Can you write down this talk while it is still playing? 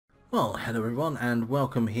Well, hello everyone and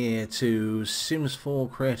welcome here to Sims 4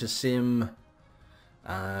 Create a Sim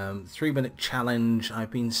 3-minute challenge. I've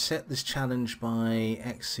been set this challenge by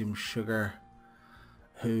XSimSugar,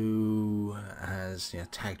 who has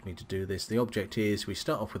tagged me to do this. The object is we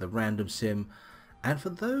start off with a random sim, and for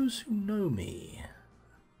those who know me,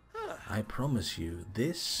 I promise you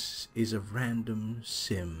this is a random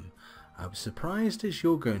sim. I'm surprised as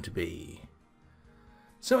you're going to be.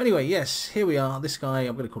 So anyway, yes, here we are. This guy,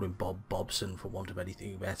 I'm going to call him Bob Bobson for want of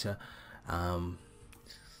anything better. A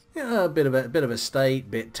bit of a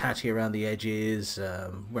state, bit tatty around the edges,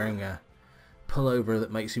 wearing a pullover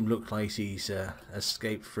that makes him look like he's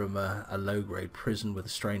escaped from a low-grade prison with a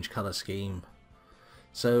strange colour scheme.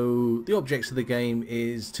 So the objects of the game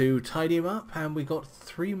is to tidy him up, and we got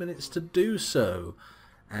 3 minutes to do so.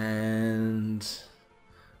 And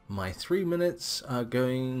my 3 minutes are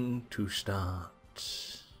going to start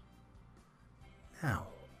now.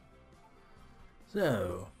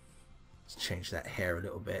 So let's change that hair a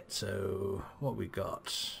little bit. So what we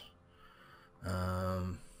got?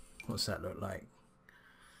 What's that look like?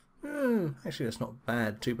 Actually, that's not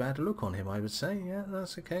bad. Too bad to look on him, I would say. Yeah,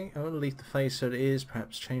 that's okay. I want to leave the face so it is.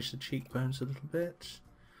 Perhaps change the cheekbones a little bit.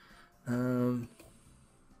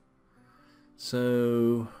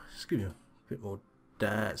 So just give you a bit more.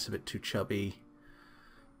 That's a bit too chubby.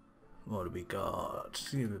 What do we got?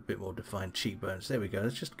 Give it a bit more defined cheekbones. There we go.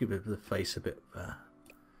 Let's just give it the face a bit.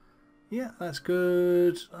 Yeah, that's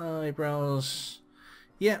good. Eyebrows.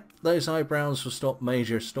 Yeah, those eyebrows will stop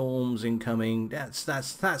major storms incoming. That's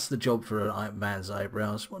the job for a man's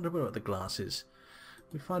eyebrows. Wonder about the glasses.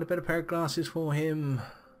 We find a better pair of glasses for him.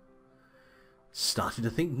 Started to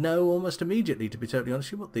think no almost immediately, to be totally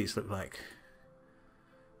honest with you, what these look like.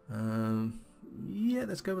 Yeah,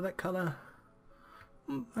 let's go with that colour.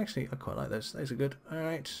 Actually, I quite like those. Those are good.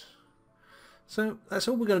 Alright. So, that's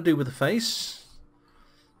all we're going to do with the face.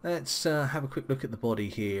 Let's have a quick look at the body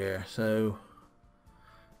here. So,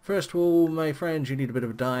 first of all, my friends, you need a bit of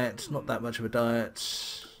a diet. Not that much of a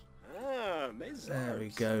diet. There we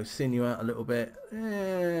go. Thin you out a little bit.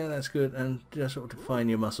 Yeah, that's good. And just sort of define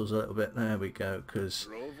your muscles a little bit. There we go. Because,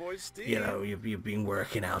 you know, you've been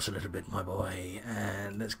working out a little bit, my boy.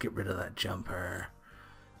 And let's get rid of that jumper.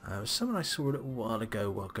 Someone I saw a little while ago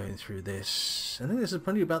while going through this. I think this is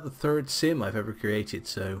probably about the third sim I've ever created,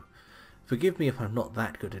 so forgive me if I'm not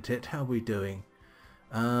that good at it. How are we doing?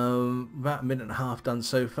 About a minute and a half done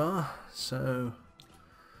so far. So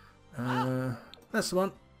that's the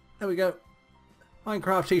one. There we go.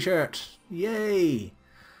 Minecraft t-shirt. Yay!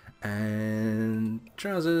 And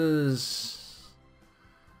trousers.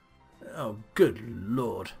 Oh, good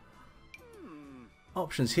lord.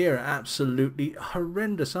 Options here are absolutely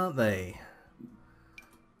horrendous, aren't they?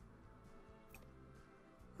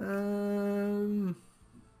 No.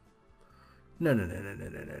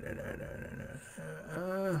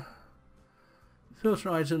 Filter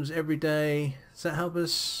items every day. Does that help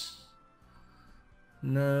us?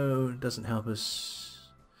 No, it doesn't help us.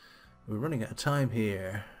 We're running out of time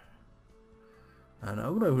here. And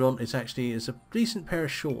all I want is a decent pair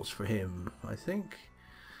of shorts for him, I think.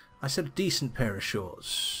 I said a decent pair of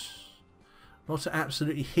shorts. Not an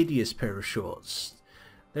absolutely hideous pair of shorts.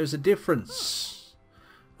 There's a difference.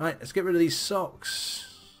 Right, let's get rid of these socks.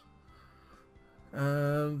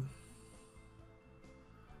 What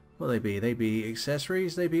they be? They be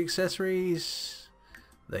accessories? They be accessories?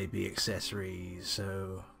 They be accessories.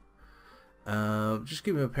 So, just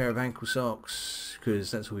give him a pair of ankle socks,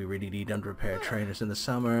 because that's what we really need under a pair of trainers in the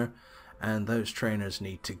summer. And those trainers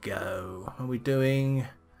need to go. Are we doing...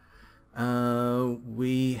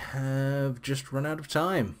 we have just run out of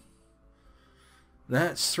time.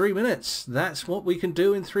 That's 3 minutes. That's what we can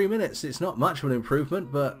do in 3 minutes. It's not much of an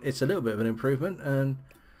improvement, but it's a little bit of an improvement. And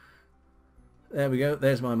there we go.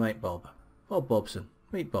 There's my mate Bob. Bob Bobson.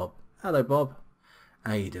 Meet Bob. Hello, Bob.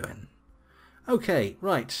 How you doing? Okay,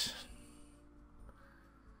 right.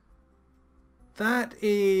 That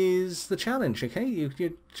is the challenge, okay? You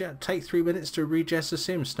take 3 minutes to regest a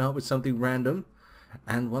sim. Start with something random.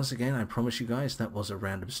 And once again, I promise you guys that was a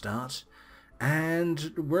random start.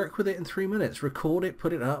 And work with it in 3 minutes. Record it,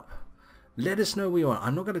 put it up. Let us know where you are.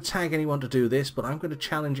 I'm not going to tag anyone to do this, but I'm going to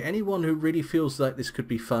challenge anyone who really feels like this could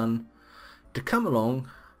be fun to come along,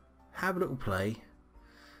 have a little play,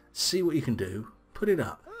 see what you can do, put it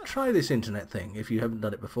up. Try this internet thing if you haven't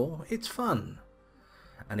done it before. It's fun.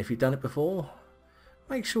 And if you've done it before,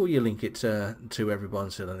 make sure you link it to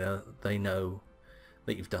everyone so that they know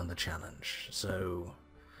that you've done the challenge. So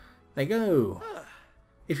there you go.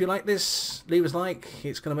 If you like this, leave us a like.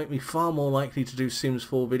 It's going to make me far more likely to do Sims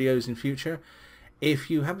 4 videos in future.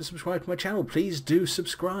 If you haven't subscribed to my channel, please do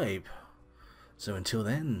subscribe. So until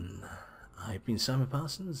then, I've been Simon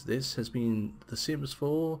Parsons. This has been the Sims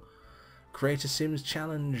 4 Create a Sims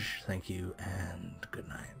Challenge. Thank you and good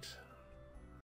night.